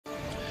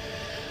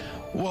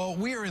Well,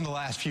 we are in the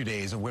last few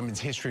days of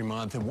Women's History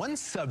Month, and one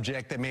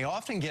subject that may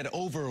often get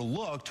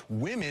overlooked,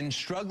 women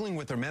struggling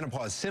with their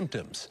menopause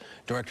symptoms.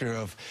 Director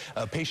of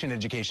Patient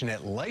Education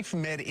at Life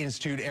Med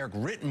Institute, Eric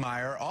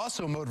Rittmeyer,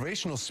 also a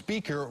motivational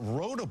speaker,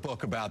 wrote a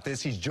book about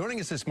this. He's joining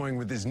us this morning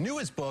with his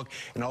newest book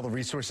and all the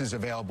resources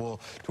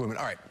available to women.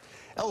 All right.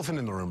 Elephant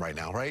in the room right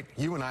now, right?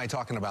 You and I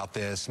talking about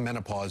this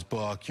menopause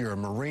book. You're a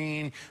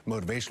Marine,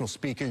 motivational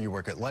speaker. You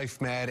work at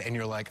Life Med, and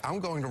you're like, I'm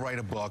going to write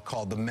a book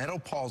called The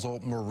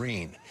Menopausal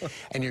Marine,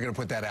 and you're going to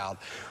put that out.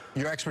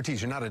 Your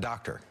expertise, you're not a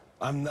doctor.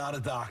 I'm not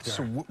a doctor.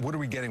 So what are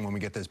we getting when we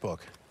get this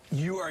book?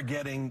 You are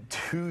getting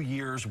 2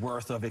 years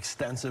worth of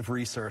extensive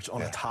research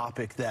on a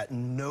topic that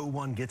no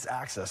one gets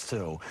access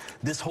to.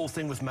 This whole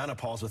thing with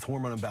menopause, with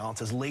hormone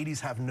imbalances, ladies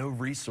have no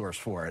resource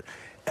for it.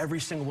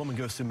 Every single woman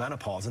goes through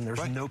menopause, and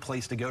there's no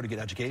place to go to get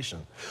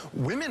education.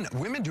 Women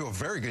do a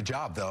very good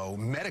job, though,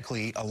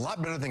 medically, a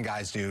lot better than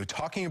guys do,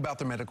 talking about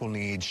their medical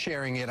needs,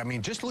 sharing it. I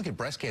mean, just look at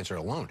breast cancer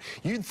alone.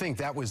 You'd think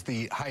that was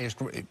the highest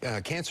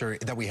cancer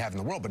that we have in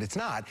the world, but it's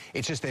not.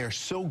 It's just they are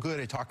so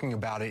good at talking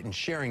about it and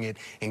sharing it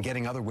and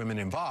getting other women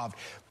involved.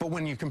 But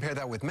when you compare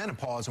that with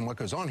menopause and what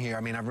goes on here, I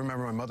mean, I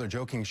remember my mother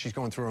joking she's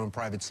going through her own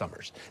private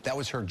summers. That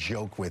was her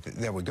joke with it.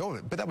 That would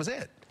go, but that was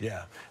it.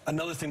 Yeah.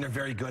 Another thing they're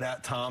very good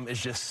at, Tom, is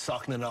just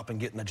sucking it up and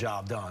getting the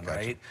job done,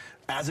 right?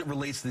 As it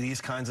relates to these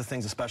kinds of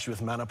things, especially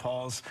with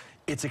menopause,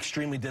 it's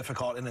extremely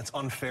difficult, and it's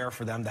unfair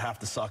for them to have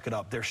to suck it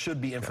up. There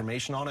should be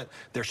information on it.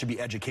 There should be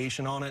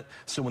education on it.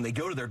 So when they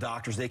go to their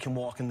doctors, they can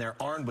walk in there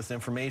armed with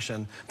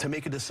information to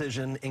make a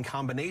decision in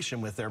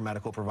combination with their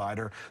medical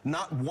provider,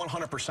 not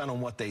 100%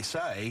 on what they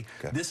say.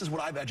 This is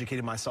what I've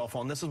educated myself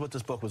on. This is what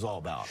this book was all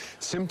about.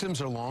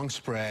 Symptoms are long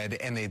spread,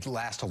 and they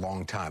last a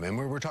long time. And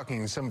we're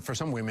talking, for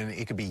some women,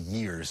 it could be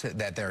years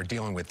that they're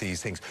dealing with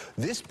these things.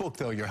 This book,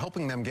 though, you're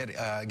helping them get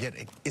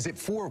is it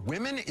for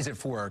women? Is it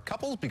for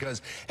couples?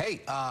 Because,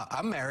 hey,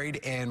 I'm married,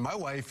 and my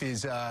wife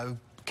is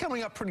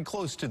coming up pretty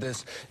close to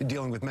this,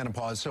 dealing with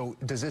menopause. So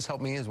does this help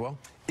me as well?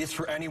 It's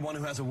for anyone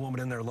who has a woman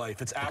in their life.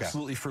 It's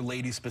absolutely for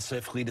ladies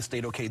specifically to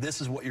state, okay,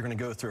 this is what you're going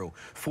to go through.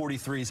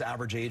 43 is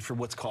average age for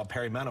what's called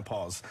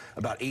perimenopause.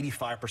 About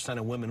 85%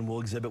 of women will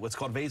exhibit what's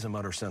called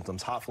vasomotor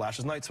symptoms, hot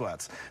flashes, night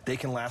sweats. They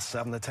can last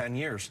 7 to 10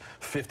 years.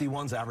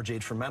 51's average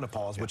age for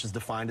menopause, which is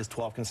defined as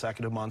 12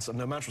 consecutive months of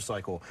no menstrual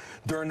cycle.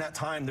 During that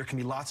time, there can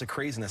be lots of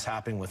craziness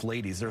happening with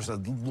ladies. There's a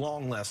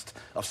long list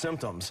of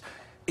symptoms.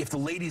 If the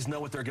ladies know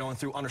what they're going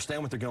through,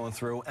 understand what they're going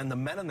through, and the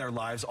men in their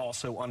lives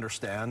also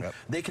understand,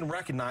 they can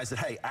recognize that,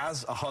 hey,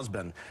 as a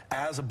husband,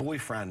 as a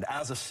boyfriend,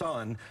 as a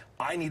son,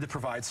 I need to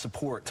provide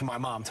support to my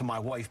mom, to my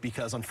wife,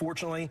 because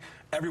unfortunately,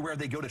 everywhere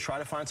they go to try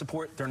to find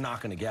support, they're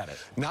not going to get it.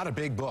 Not a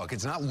big book.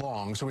 It's not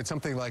long, so it's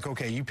something like,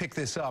 okay, you pick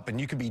this up,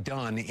 and you could be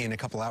done in a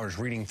couple hours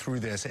reading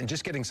through this and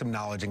just getting some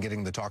knowledge and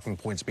getting the talking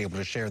points to be able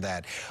to share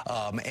that.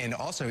 And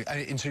also,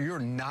 and so you're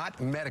not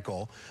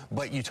medical,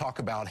 but you talk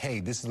about,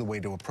 hey, this is the way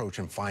to approach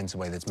and find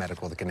somebody that's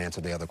medical that can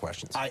answer the other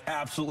questions. I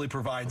absolutely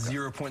provide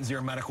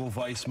 0.0 medical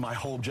advice. My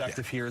whole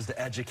objective here is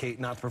to educate,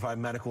 not to provide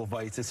medical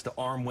advice. It's to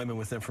arm women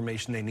with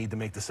information they need to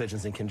make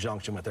decisions in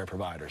conjunction with their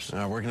providers.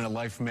 Working at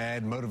Life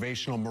Med,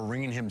 motivational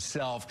Marine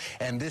himself,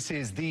 and this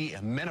is the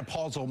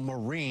Menopausal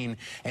Marine,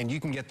 and you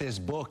can get this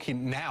book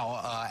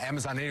now,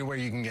 Amazon, anywhere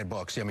you can get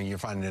books. I mean, you're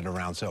finding it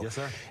around. So, yes,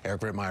 sir.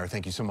 Eric Rittmeyer,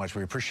 thank you so much.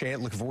 We appreciate it.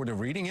 Looking forward to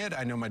reading it.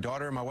 I know my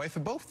daughter and my wife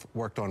have both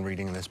worked on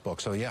reading this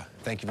book, so yeah,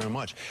 thank you very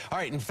much. All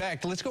right, in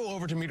fact, let's go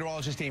over to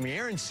meteorologist Amy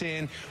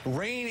Aronson.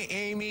 Rain,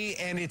 Amy,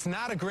 and it's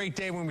not a great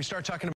day when we start talking about